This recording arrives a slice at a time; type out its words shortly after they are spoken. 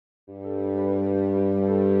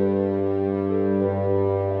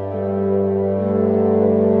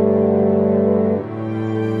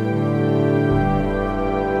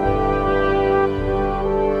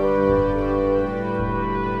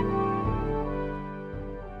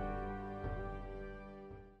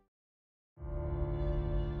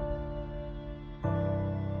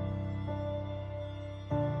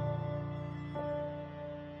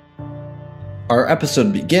Our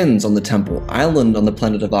episode begins on the Temple Island on the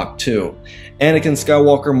planet of Ahch-To. Anakin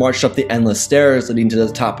Skywalker marched up the endless stairs leading to the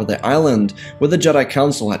top of the island where the Jedi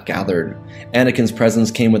Council had gathered. Anakin's presence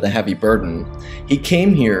came with a heavy burden. He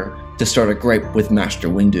came here to start a gripe with Master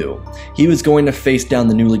Windu. He was going to face down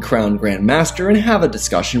the newly crowned Grand Master and have a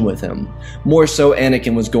discussion with him. More so,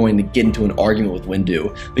 Anakin was going to get into an argument with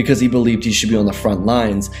Windu because he believed he should be on the front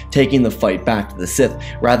lines, taking the fight back to the Sith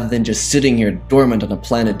rather than just sitting here dormant on a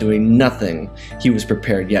planet doing nothing he was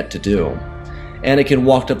prepared yet to do. Anakin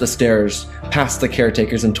walked up the stairs, past the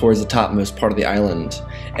caretakers and towards the topmost part of the island.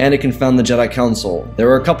 Anakin found the Jedi Council. There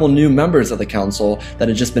were a couple new members of the Council that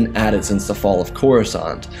had just been added since the fall of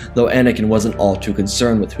Coruscant, though Anakin wasn't all too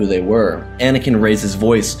concerned with who they were. Anakin raised his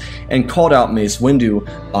voice and called out Mace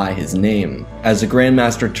Windu by his name, as the Grand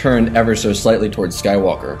Master turned ever so slightly towards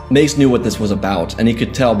Skywalker. Mace knew what this was about, and he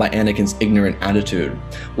could tell by Anakin's ignorant attitude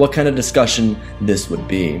what kind of discussion this would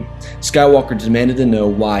be. Skywalker demanded to know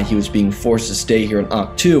why he was being forced to stay here in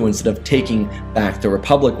Ahch-To instead of taking back the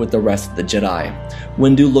Republic with the rest of the Jedi.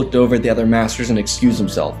 Windu looked over at the other masters and excused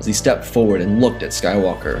himself as he stepped forward and looked at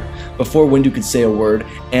Skywalker. Before Windu could say a word,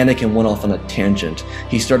 Anakin went off on a tangent.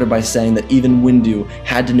 He started by saying that even Windu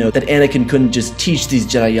had to know that Anakin couldn't just teach these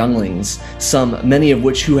Jedi younglings, many of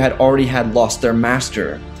which who had already lost their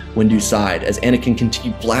master. Windu sighed as Anakin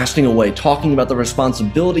continued blasting away, talking about the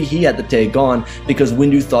responsibility he had to take on because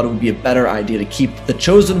Windu thought it would be a better idea to keep the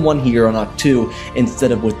Chosen One here on Ahch-To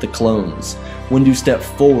instead of with the clones. Windu stepped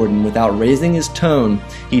forward and without raising his tone,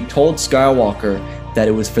 he told Skywalker that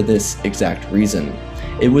it was for this exact reason.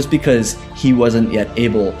 It was because he wasn't yet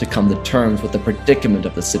able to come to terms with the predicament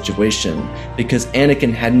of the situation, because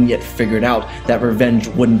Anakin hadn't yet figured out that revenge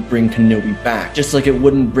wouldn't bring Kenobi back, just like it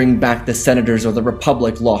wouldn't bring back the senators or the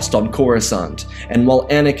Republic lost on Coruscant. And while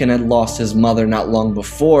Anakin had lost his mother not long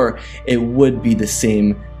before, it would be the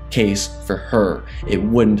same case for her. It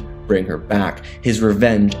wouldn't bring her back. His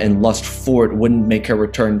revenge and lust for it wouldn't make her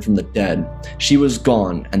return from the dead. She was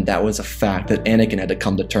gone, and that was a fact that Anakin had to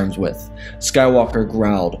come to terms with. Skywalker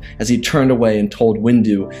growled as he turned away and told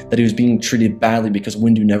Windu that he was being treated badly because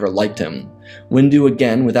Windu never liked him. Windu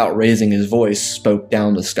again, without raising his voice, spoke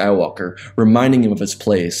down to Skywalker, reminding him of his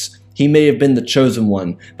place. He may have been the Chosen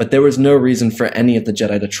One, but there was no reason for any of the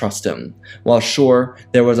Jedi to trust him. While sure,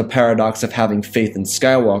 there was a paradox of having faith in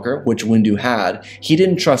Skywalker, which Windu had, he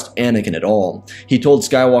didn't trust Anakin at all. He told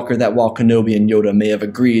Skywalker that while Kenobi and Yoda may have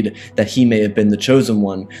agreed that he may have been the Chosen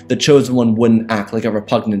One wouldn't act like a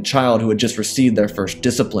repugnant child who had just received their first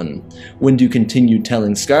discipline. Windu continued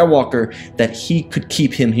telling Skywalker that he could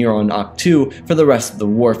keep him here on Ahch-To for the rest of the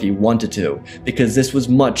war if he wanted to, because this was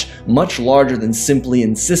much, much larger than simply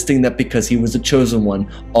insisting that because he was the Chosen One,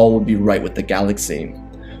 all would be right with the galaxy.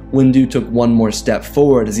 Windu took one more step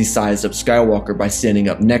forward as he sized up Skywalker by standing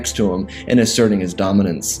up next to him and asserting his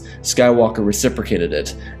dominance. Skywalker reciprocated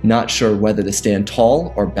it, not sure whether to stand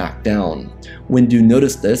tall or back down. Windu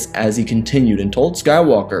noticed this as he continued and told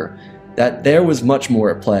Skywalker that there was much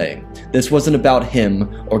more at play. This wasn't about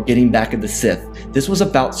him or getting back at the Sith. This was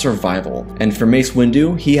about survival. And for Mace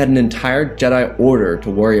Windu, he had an entire Jedi Order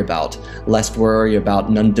to worry about, lest worry about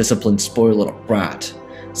an undisciplined spoiled little brat.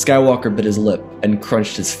 Skywalker bit his lip and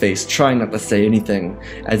crunched his face, trying not to say anything,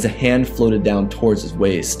 as a hand floated down towards his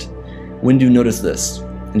waist. Windu noticed this,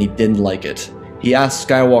 and he didn't like it. He asked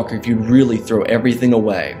Skywalker if he'd really throw everything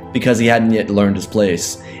away, because he hadn't yet learned his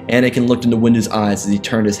place. Anakin looked into Windu's eyes as he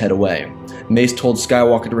turned his head away. Mace told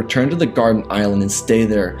Skywalker to return to the Garden Island and stay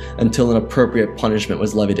there until an appropriate punishment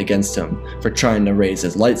was levied against him for trying to raise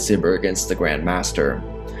his lightsaber against the Grand Master.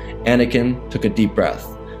 Anakin took a deep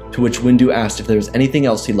breath, to which Windu asked if there was anything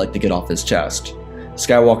else he'd like to get off his chest.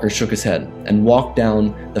 Skywalker shook his head and walked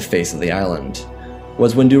down the face of the island.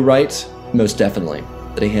 Was Windu right? Most definitely.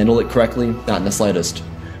 Did he handle it correctly? Not in the slightest.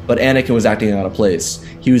 But Anakin was acting out of place.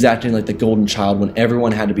 He was acting like the golden child when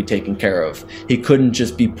everyone had to be taken care of. He couldn't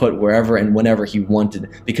just be put wherever and whenever he wanted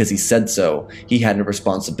because he said so. He had a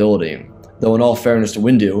responsibility. Though in all fairness to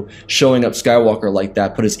Windu, showing up Skywalker like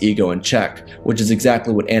that put his ego in check, which is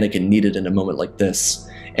exactly what Anakin needed in a moment like this.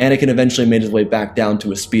 Anakin eventually made his way back down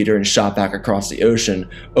to a speeder and shot back across the ocean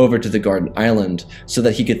over to the Garden Island so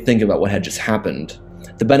that he could think about what had just happened.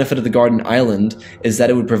 The benefit of the Garden Island is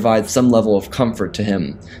that it would provide some level of comfort to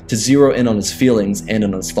him, to zero in on his feelings and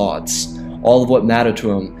on his thoughts, all of what mattered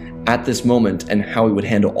to him at this moment and how he would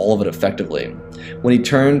handle all of it effectively. When he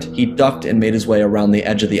turned, he ducked and made his way around the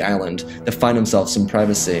edge of the island to find himself some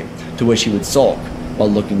privacy, to which he would sulk while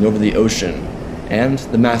looking over the ocean and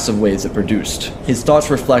the massive waves it produced. His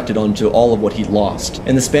thoughts reflected onto all of what he'd lost.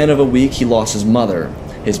 In the span of a week, he lost his mother,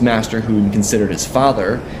 his master who he considered his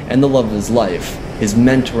father, and the love of his life. his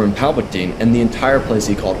mentor in Palpatine, and the entire place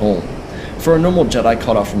he called home. For a normal Jedi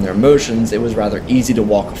caught off from their emotions, it was rather easy to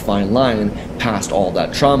walk a fine line past all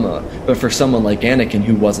that trauma, but for someone like Anakin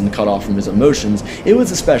who wasn't cut off from his emotions, it was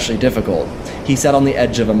especially difficult. He sat on the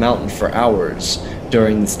edge of a mountain for hours.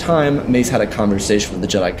 During this time, Mace had a conversation with the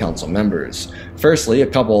Jedi Council members. Firstly, a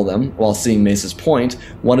couple of them, while seeing Mace's point,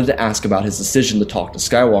 wanted to ask about his decision to talk to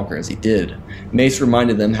Skywalker as he did. Mace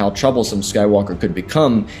reminded them how troublesome Skywalker could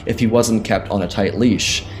become if he wasn't kept on a tight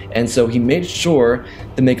leash, and so he made sure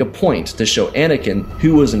to make a point to show Anakin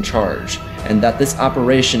who was in charge, and that this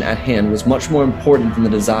operation at hand was much more important than the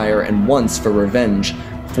desire and wants for revenge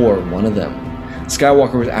for one of them.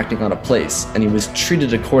 Skywalker was acting out of place, and he was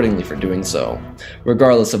treated accordingly for doing so.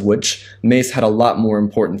 Regardless of which, Mace had a lot more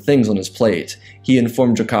important things on his plate. He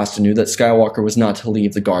informed Jocasta Nu that Skywalker was not to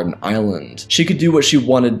leave the Garden Island. She could do what she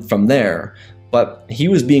wanted from there, but he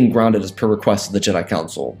was being grounded as per request of the Jedi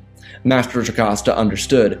Council. Master Jocasta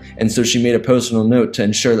understood, and so she made a personal note to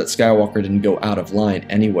ensure that Skywalker didn't go out of line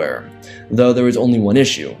anywhere. Though there was only one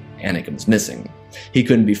issue: Anakin was missing. He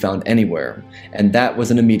couldn't be found anywhere, and that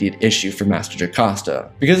was an immediate issue for Master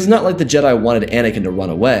Jocasta. Because it's not like the Jedi wanted Anakin to run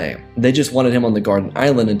away, they just wanted him on the Garden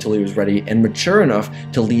Island until he was ready and mature enough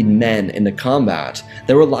to lead men into combat.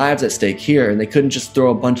 There were lives at stake here, and they couldn't just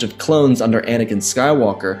throw a bunch of clones under Anakin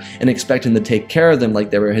Skywalker and expect him to take care of them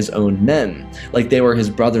like they were his own men, like they were his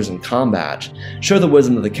brothers in combat. Sure, the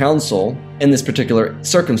wisdom of the Council, in this particular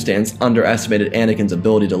circumstance, underestimated Anakin's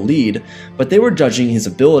ability to lead, but they were judging his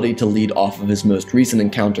ability to lead off of his most recent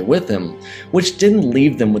encounter with him, which didn't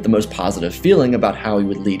leave them with the most positive feeling about how he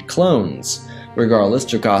would lead clones. Regardless,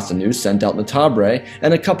 Jocasta Nu sent out Natabre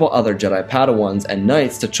and a couple other Jedi Padawans and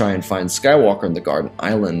Knights to try and find Skywalker in the Garden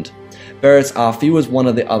Island. Barriss Offee was one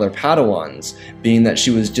of the other Padawans, being that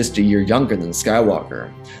she was just a year younger than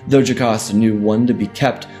Skywalker. Though Jocasta Nu wanted to be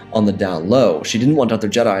kept on the down low, she didn't want other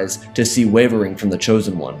Jedis to see wavering from the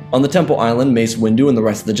Chosen One. On the Temple Island, Mace Windu and the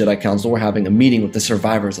rest of the Jedi Council were having a meeting with the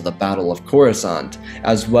survivors of the Battle of Coruscant,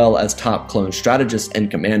 as well as top clone strategists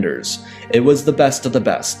and commanders. It was the best of the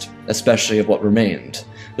best, especially of what remained.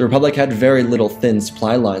 The Republic had very little thin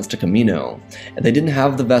supply lines to Kamino, and they didn't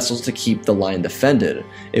have the vessels to keep the line defended.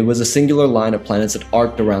 It was a singular line of planets that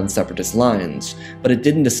arced around Separatist lines, but it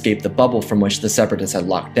didn't escape the bubble from which the Separatists had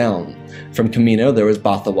locked down. From Kamino there was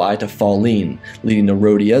Bathawai to Falleen, leading to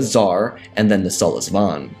Rhodia, Zar, and then to Sullus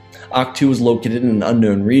Van. Ahch-To was located in an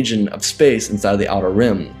unknown region of space inside of the Outer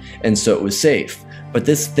Rim, and so it was safe. But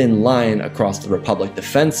this thin line across the Republic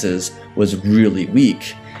defenses was really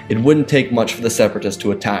weak. It wouldn't take much for the Separatists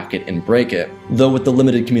to attack it and break it. Though with the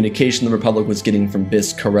limited communication the Republic was getting from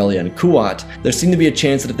Bisk, Corellia, and Kuat, there seemed to be a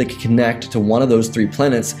chance that if they could connect to one of those three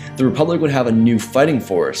planets, the Republic would have a new fighting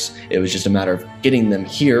force. It was just a matter of getting them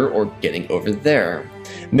here or getting over there.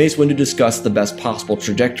 Mace Windu discussed the best possible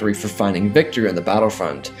trajectory for finding victory on the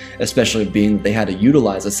battlefront, especially being that they had to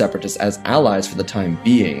utilize the Separatists as allies for the time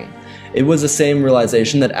being. It was the same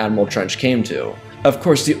realization that Admiral Trench came to. Of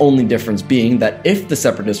course, the only difference being that if the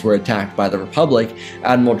Separatists were attacked by the Republic,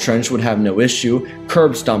 Admiral Trench would have no issue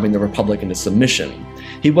curb-stomping the Republic into submission.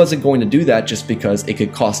 He wasn't going to do that just because it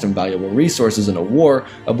could cost him valuable resources in a war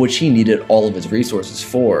of which he needed all of his resources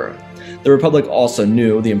for. The Republic also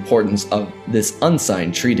knew the importance of this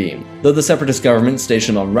unsigned treaty, though the Separatist government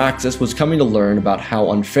stationed on Raxus was coming to learn about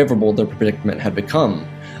how unfavorable their predicament had become.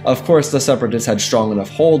 Of course, the Separatists had strong enough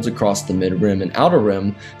holds across the Mid-Rim and Outer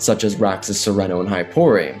Rim, such as Raxus, Sereno, and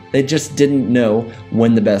Hypori. They just didn't know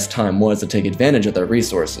when the best time was to take advantage of their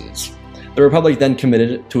resources. The Republic then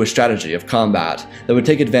committed to a strategy of combat that would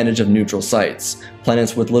take advantage of neutral sites,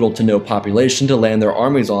 planets with little to no population to land their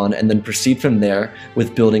armies on, and then proceed from there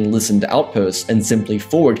with building listened outposts and simply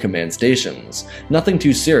forward command stations. Nothing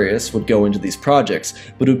too serious would go into these projects,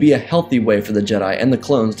 but it would be a healthy way for the Jedi and the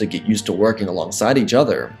clones to get used to working alongside each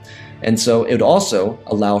other. And so it would also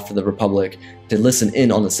allow for the Republic to listen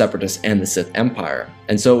in on the Separatists and the Sith Empire.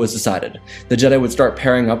 And so it was decided. The Jedi would start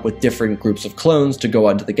pairing up with different groups of clones to go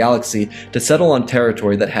out into the galaxy to settle on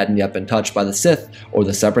territory that hadn't yet been touched by the Sith or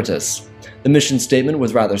the Separatists. The mission statement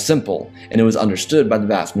was rather simple, and it was understood by the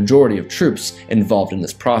vast majority of troops involved in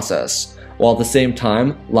this process. While at the same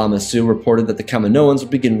time, Lama Su reported that the Kaminoans would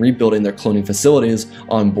begin rebuilding their cloning facilities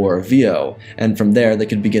on Bora Vio, and from there they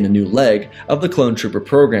could begin a new leg of the clone trooper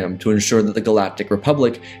program to ensure that the Galactic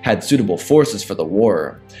Republic had suitable forces for the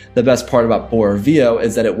war. The best part about Bora Vio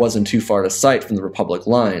is that it wasn't too far to sight from the Republic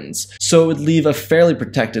lines, so it would leave a fairly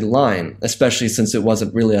protected line, especially since it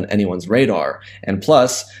wasn't really on anyone's radar, and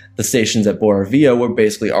plus, the stations at Bora Vio were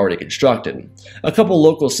basically already constructed. A couple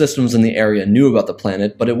local systems in the area knew about the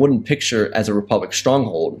planet, but it wouldn't picture as a Republic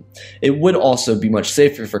stronghold. It would also be much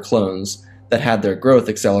safer for clones that had their growth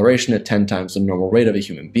acceleration at 10 times the normal rate of a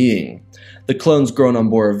human being. The clones grown on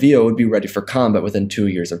Borovio would be ready for combat within 2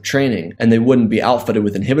 years of training, and they wouldn't be outfitted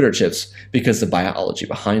with inhibitor chips because of the biology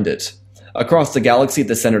behind it. Across the galaxy at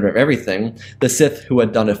the center of everything, the Sith, who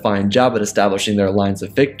had done a fine job at establishing their lines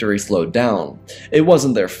of victory, slowed down. It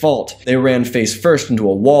wasn't their fault. They ran face first into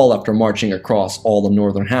a wall after marching across all the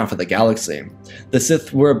northern half of the galaxy. The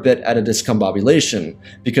Sith were a bit at a discombobulation,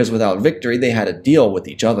 because without victory they had to deal with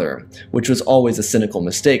each other, which was always a cynical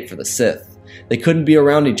mistake for the Sith. They couldn't be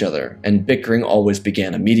around each other, and bickering always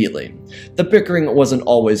began immediately. The bickering wasn't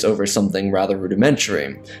always over something rather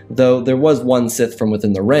rudimentary, though there was one Sith from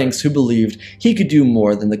within the ranks who believed he could do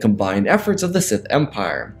more than the combined efforts of the Sith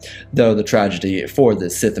Empire, though the tragedy for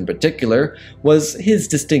this Sith in particular was his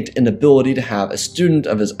distinct inability to have a student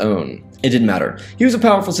of his own. It didn't matter. He was a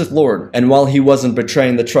powerful Sith Lord, and while he wasn't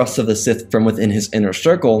betraying the trust of the Sith from within his inner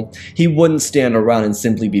circle, he wouldn't stand around and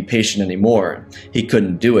simply be patient anymore. He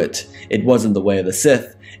couldn't do it. It wasn't the way of the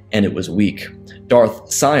Sith, and it was weak.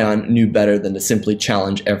 Darth Sion knew better than to simply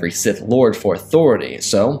challenge every Sith Lord for authority,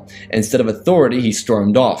 so instead of authority he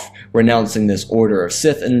stormed off, renouncing this order of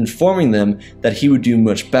Sith and informing them that he would do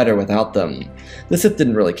much better without them. The Sith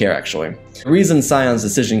didn't really care, actually. The reason Sion's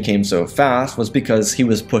decision came so fast was because he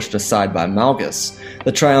was pushed aside by Malgus.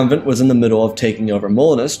 The Triumvirate was in the middle of taking over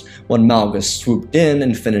Molinist when Malgus swooped in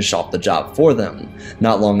and finished off the job for them.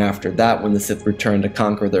 Not long after that, when the Sith returned to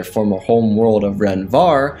conquer their former home world of Ren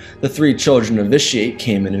Var, the three children of Vitiate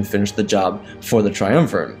came in and finished the job for the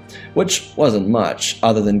Triumvirate, which wasn't much,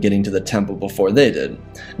 other than getting to the temple before they did.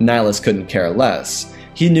 Nihilus couldn't care less.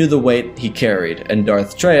 He knew the weight he carried, and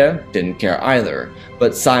Darth Traya didn't care either,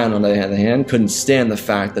 but Sion on the other hand couldn't stand the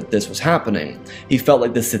fact that this was happening. He felt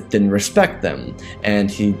like the Sith didn't respect them,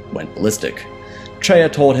 and he went ballistic.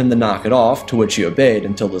 Traya told him to knock it off, to which he obeyed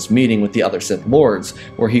until this meeting with the other Sith Lords,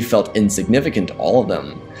 where he felt insignificant to all of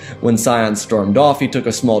them. When Sion stormed off, he took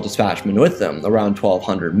a small detachment with him, around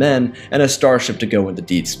 1,200 men, and a starship to go into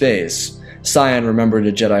deep space. Sion remembered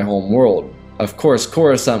a Jedi home world. Of course,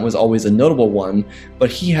 Coruscant was always a notable one,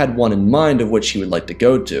 but he had one in mind of which he would like to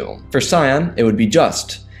go to. For Sion, it would be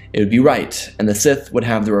just. It would be right, and the Sith would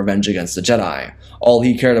have their revenge against the Jedi. All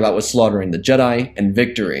he cared about was slaughtering the Jedi and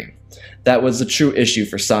victory. That was the true issue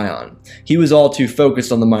for Sion. He was all too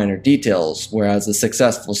focused on the minor details, whereas the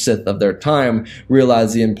successful Sith of their time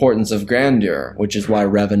realized the importance of grandeur, which is why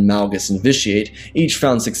Revan, Malgus, and Vitiate each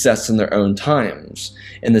found success in their own times.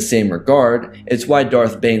 In the same regard, it's why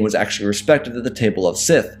Darth Bane was actually respected at the table of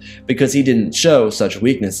Sith, because he didn't show such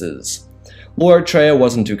weaknesses. Lord Traya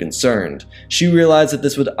wasn't too concerned. She realized that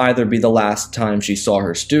this would either be the last time she saw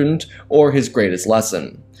her student, or his greatest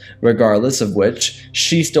lesson. Regardless of which,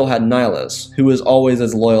 she still had Nihilus, who was always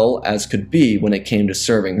as loyal as could be when it came to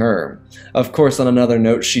serving her. Of course, on another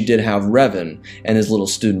note, she did have Revan and his little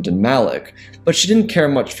student in Malak, but she didn't care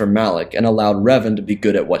much for Malak and allowed Revan to be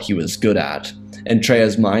good at what he was good at. In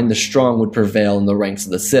Treya's mind, the strong would prevail in the ranks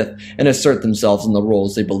of the Sith and assert themselves in the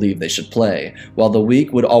roles they believed they should play, while the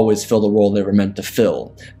weak would always fill the role they were meant to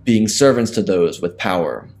fill, being servants to those with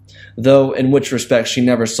power. Though in which respect she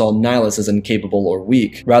never saw Nihilus as incapable or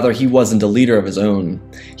weak, rather he wasn't a leader of his own.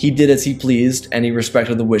 He did as he pleased, and he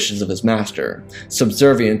respected the wishes of his master,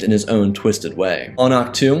 subservient in his own twisted way. On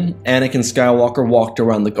Ahch-To, Anakin Skywalker walked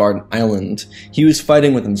around the Garden Island. He was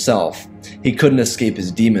fighting with himself. He couldn't escape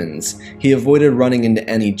his demons. He avoided running into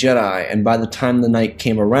any Jedi, and by the time the night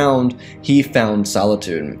came around, he found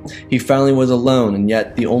solitude. He finally was alone, and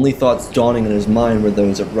yet the only thoughts dawning in his mind were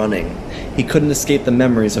those of running. He couldn't escape the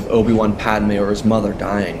memories of Obi-Wan, Padme, or his mother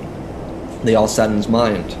dying. They all sat in his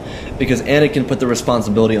mind, because Anakin put the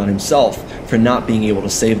responsibility on himself for not being able to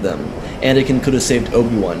save them. Anakin could have saved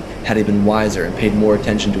Obi-Wan had he been wiser and paid more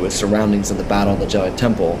attention to his surroundings at the Battle of the Jedi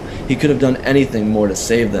Temple. He could have done anything more to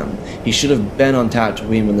save them. He should have been on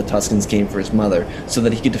Tatooine when the Tuskens came for his mother, so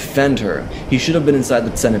that he could defend her. He should have been inside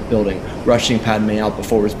the Senate building, rushing Padme out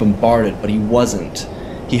before it was bombarded, but he wasn't.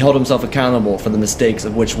 He held himself accountable for the mistakes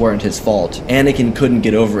of which weren't his fault. Anakin couldn't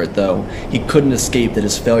get over it, though. He couldn't escape that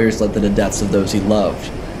his failures led to the deaths of those he loved.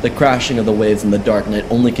 The crashing of the waves in the dark night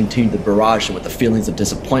only continued to barrage him with the feelings of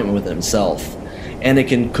disappointment within himself.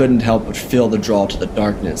 Anakin couldn't help but feel the draw to the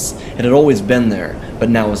darkness. It had always been there, but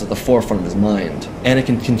now was at the forefront of his mind.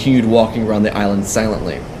 Anakin continued walking around the island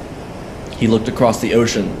silently. He looked across the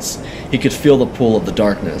oceans. He could feel the pull of the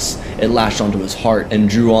darkness. It lashed onto his heart and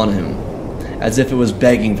drew on him, as if it was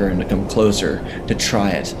begging for him to come closer, to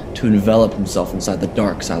try it, to envelop himself inside the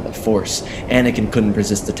dark side of the Force. Anakin couldn't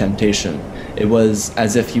resist the temptation. It was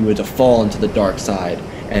as if he were to fall into the dark side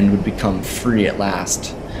and would become free at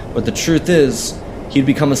last. But the truth is, he'd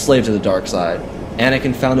become a slave to the dark side.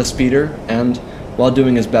 Anakin found a speeder, and, while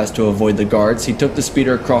doing his best to avoid the guards, he took the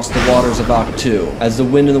speeder across the waters of Ahch-To. As the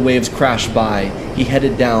wind and the waves crashed by, he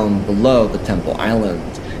headed down below the Temple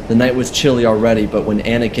Island. The night was chilly already, but when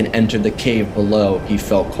Anakin entered the cave below, he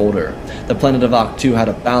felt colder. The planet of Ahch-To had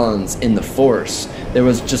a balance in the Force. There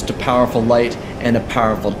was just a powerful light and a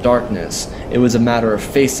powerful darkness. It was a matter of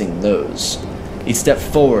facing those. He stepped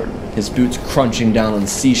forward, his boots crunching down on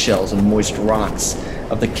seashells and moist rocks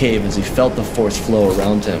of the cave as he felt the Force flow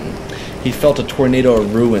around him. He felt a tornado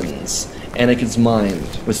of ruins. Anakin's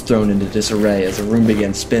mind was thrown into disarray as the room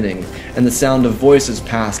began spinning, and the sound of voices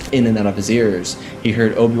passed in and out of his ears. He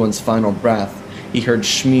heard Obi-Wan's final breath. He heard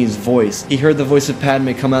Shmi's voice. He heard the voice of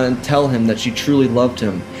Padme come out and tell him that she truly loved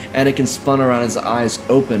him. Anakin spun around, his eyes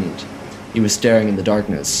opened. He was staring in the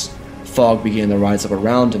darkness. Fog began to rise up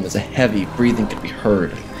around him as a heavy breathing could be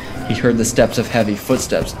heard. He heard the steps of heavy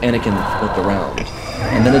footsteps. Anakin looked around,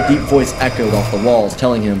 and then a deep voice echoed off the walls,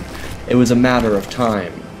 telling him it was a matter of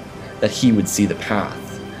time that he would see the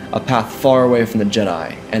path. A path far away from the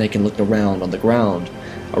Jedi. Anakin looked around on the ground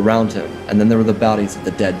around him, and then there were the bodies of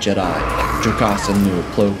the dead Jedi. Jocasta Nu,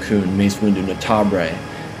 Plo Koon, Mace Windu, Natabre,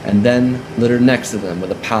 and then, littered next to them were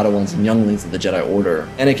the Padawans and younglings of the Jedi Order.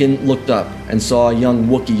 Anakin looked up and saw a young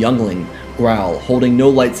Wookiee youngling growl, holding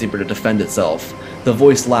no lightsaber to defend itself. The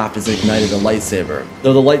voice laughed as it ignited a lightsaber,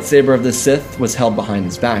 though the lightsaber of the Sith was held behind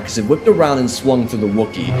his back as it whipped around and swung through the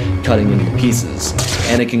Wookiee, cutting into pieces.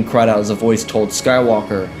 Anakin cried out as a voice told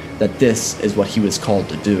Skywalker that this is what he was called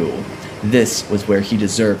to do. This was where he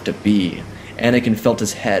deserved to be. Anakin felt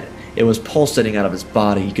his head. It was pulsating out of his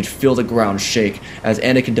body. He could feel the ground shake as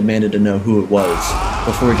Anakin demanded to know who it was.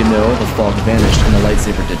 Before he could know, the fog vanished and the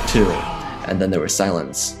lightsaber did too. And then there was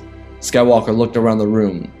silence. Skywalker looked around the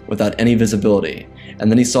room without any visibility, and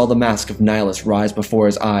then he saw the mask of Nihilus rise before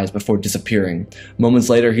his eyes before disappearing. Moments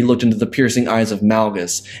later, he looked into the piercing eyes of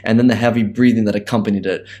Malgus, and then the heavy breathing that accompanied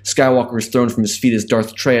it. Skywalker was thrown from his feet as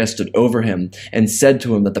Darth Traya stood over him and said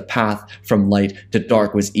to him that the path from light to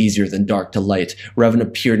dark was easier than dark to light. Revan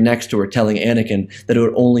appeared next to her, telling Anakin that it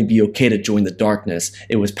would only be okay to join the darkness.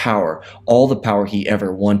 It was power, all the power he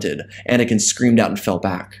ever wanted. Anakin screamed out and fell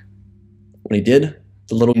back. When he did,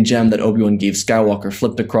 the little gem that Obi-Wan gave Skywalker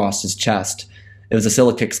flipped across his chest. It was a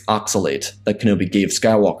Silicix oxalate that Kenobi gave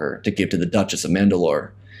Skywalker to give to the Duchess of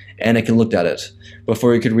Mandalore. Anakin looked at it.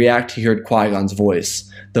 Before he could react, he heard Qui-Gon's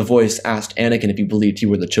voice. The voice asked Anakin if he believed he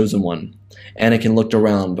were the Chosen One. Anakin looked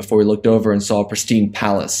around before he looked over and saw a pristine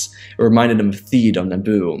palace. It reminded him of Theed on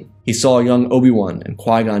Naboo. He saw a young Obi-Wan and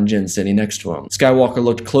Qui-Gon Jinn standing next to him. Skywalker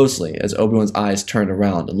looked closely as Obi-Wan's eyes turned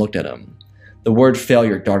around and looked at him. The word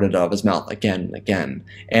failure darted out of his mouth again and again.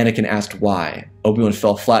 Anakin asked why. Obi-Wan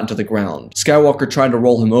fell flat into the ground. Skywalker tried to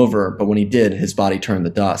roll him over, but when he did, his body turned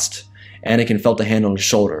to dust. Anakin felt a hand on his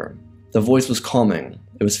shoulder. The voice was calming.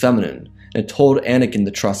 It was feminine, and it told Anakin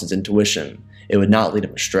to trust his intuition. It would not lead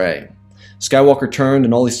him astray. Skywalker turned,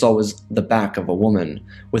 and all he saw was the back of a woman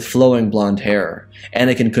with flowing blonde hair.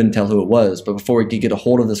 Anakin couldn't tell who it was, but before he could get a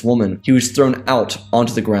hold of this woman, he was thrown out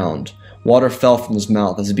onto the ground. Water fell from his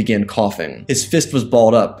mouth as he began coughing. His fist was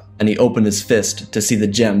balled up, and he opened his fist to see the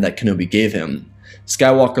gem that Kenobi gave him.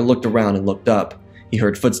 Skywalker looked around and looked up. He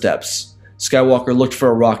heard footsteps. Skywalker looked for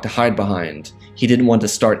a rock to hide behind. He didn't want to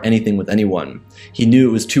start anything with anyone. He knew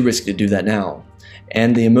it was too risky to do that now.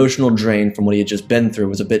 And the emotional drain from what he had just been through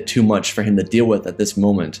was a bit too much for him to deal with at this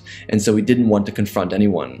moment, and so he didn't want to confront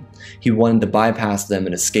anyone. He wanted to bypass them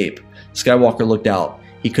and escape. Skywalker looked out.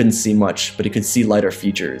 He couldn't see much, but he could see lighter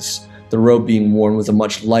features. The robe being worn was a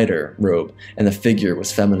much lighter robe, and the figure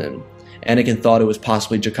was feminine. Anakin thought it was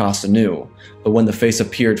possibly Jocasta Nu, but when the face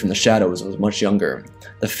appeared from the shadows, it was much younger.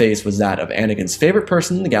 The face was that of Anakin's favorite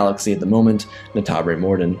person in the galaxy at the moment, Natabre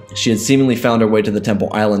Morden. She had seemingly found her way to the Temple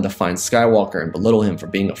Island to find Skywalker and belittle him for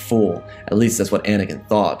being a fool. At least that's what Anakin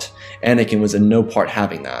thought. Anakin was in no part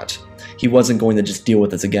having that. He wasn't going to just deal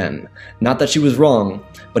with this again. Not that she was wrong,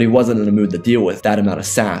 but he wasn't in a mood to deal with that amount of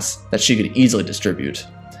sass that she could easily distribute.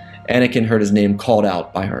 Anakin heard his name called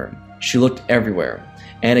out by her. She looked everywhere.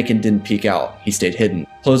 Anakin didn't peek out. He stayed hidden.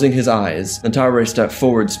 Closing his eyes, Natabre stepped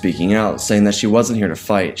forward speaking out, saying that she wasn't here to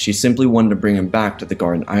fight. She simply wanted to bring him back to the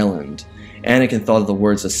Garden Island. Anakin thought of the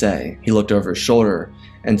words to say. He looked over his shoulder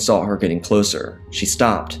and saw her getting closer. She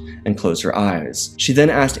stopped and closed her eyes. She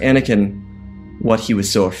then asked Anakin what he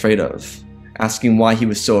was so afraid of, asking why he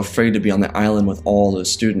was so afraid to be on the island with all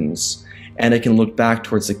those students. Anakin looked back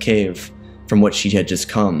towards the cave from which she had just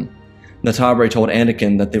come. Natabre told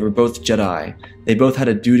Anakin that they were both Jedi. They both had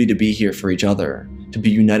a duty to be here for each other, to be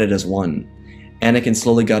united as one. Anakin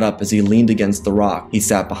slowly got up as he leaned against the rock he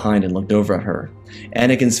sat behind and looked over at her.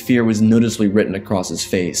 Anakin's fear was noticeably written across his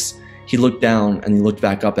face. He looked down and he looked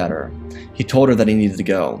back up at her. He told her that he needed to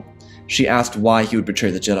go. She asked why he would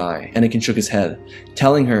betray the Jedi. Anakin shook his head,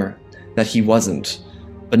 telling her that he wasn't,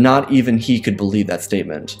 but not even he could believe that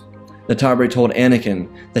statement. Natabre told Anakin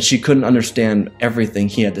that she couldn't understand everything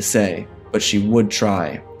he had to say, but she would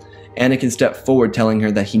try. Anakin stepped forward, telling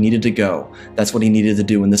her that he needed to go. That's what he needed to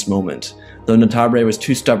do in this moment, though Natabre was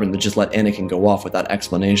too stubborn to just let Anakin go off without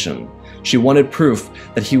explanation. She wanted proof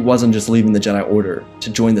that he wasn't just leaving the Jedi Order to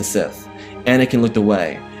join the Sith. Anakin looked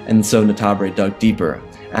away, and so Natabre dug deeper,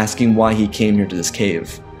 asking why he came here to this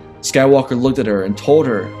cave. Skywalker looked at her and told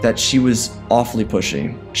her that she was awfully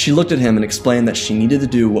pushy. She looked at him and explained that she needed to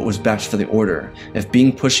do what was best for the Order. If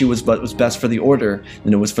being pushy was what was best for the Order,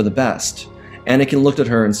 then it was for the best. Anakin looked at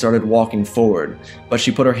her and started walking forward, but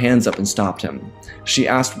she put her hands up and stopped him. She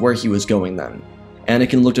asked where he was going then.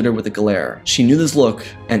 Anakin looked at her with a glare. She knew this look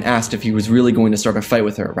and asked if he was really going to start a fight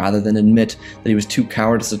with her, rather than admit that he was too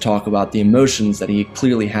cowardice to talk about the emotions that he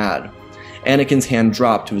clearly had. Anakin's hand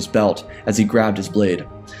dropped to his belt as he grabbed his blade.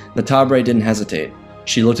 Natabre didn't hesitate.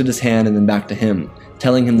 She looked at his hand and then back to him,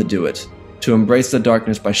 telling him to do it, to embrace the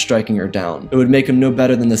darkness by striking her down. It would make him no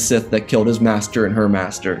better than the Sith that killed his master and her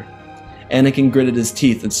master. Anakin gritted his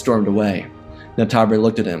teeth and stormed away. Natabre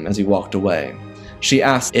looked at him as he walked away. She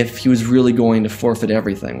asked if he was really going to forfeit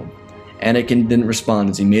everything. Anakin didn't respond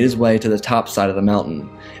as he made his way to the top side of the mountain,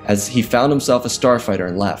 as he found himself a starfighter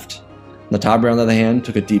and left. Natabre, on the other hand,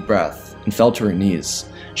 took a deep breath and fell to her knees.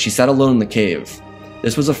 She sat alone in the cave.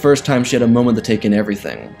 This was the first time she had a moment to take in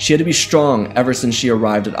everything. She had to be strong ever since she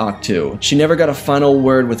arrived at Ahch-To. She never got a final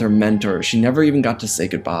word with her mentor. She never even got to say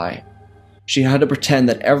goodbye. She had to pretend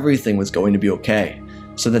that everything was going to be okay,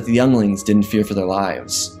 so that the younglings didn't fear for their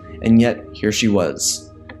lives. And yet, here she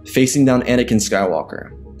was, facing down Anakin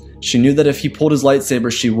Skywalker. She knew that if he pulled his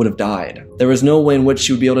lightsaber, she would have died. There was no way in which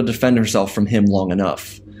she would be able to defend herself from him long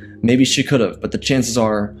enough. Maybe she could have, but the chances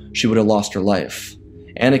are she would have lost her life.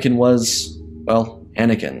 Anakin was, well,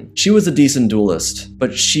 Anakin. She was a decent duelist,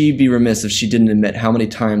 but she'd be remiss if she didn't admit how many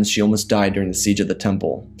times she almost died during the siege of the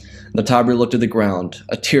temple. Natabre looked at the ground.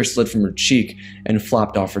 A tear slid from her cheek and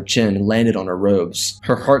flopped off her chin and landed on her robes.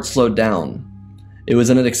 Her heart slowed down. It was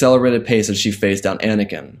at an accelerated pace as she faced down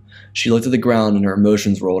Anakin. She looked at the ground and her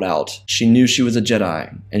emotions rolled out. She knew she was a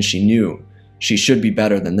Jedi, and she knew she should be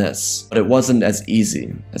better than this, but it wasn't as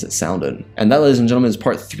easy as it sounded. And that, ladies and gentlemen, is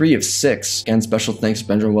part 3 of 6. Again, special thanks to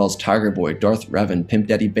Benjamin Wells, Tiger Boy, Darth Revan, Pimp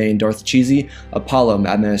Daddy Bane, Darth Cheesy, Apollo,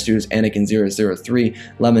 Madman Studios, Anakin 003,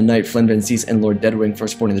 Lemon Knight, Flynn Van Cease, and Lord Deadwing for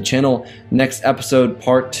supporting the channel. Next episode,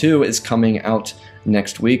 part 2, is coming out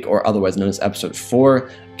next week, or otherwise known as episode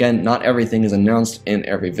 4. Again, not everything is announced in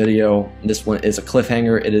every video. This one is a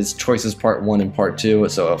cliffhanger. It is choices part 1 and part 2,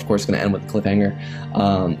 so of course going to end with a cliffhanger.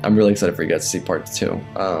 I'm really excited for you guys to see part 2.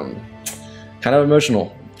 Kind of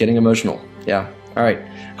emotional, getting emotional. Yeah. All right.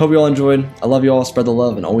 Hope you all enjoyed. I love you all. Spread the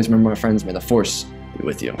love, and always remember, my friends, may the Force be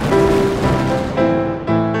with you.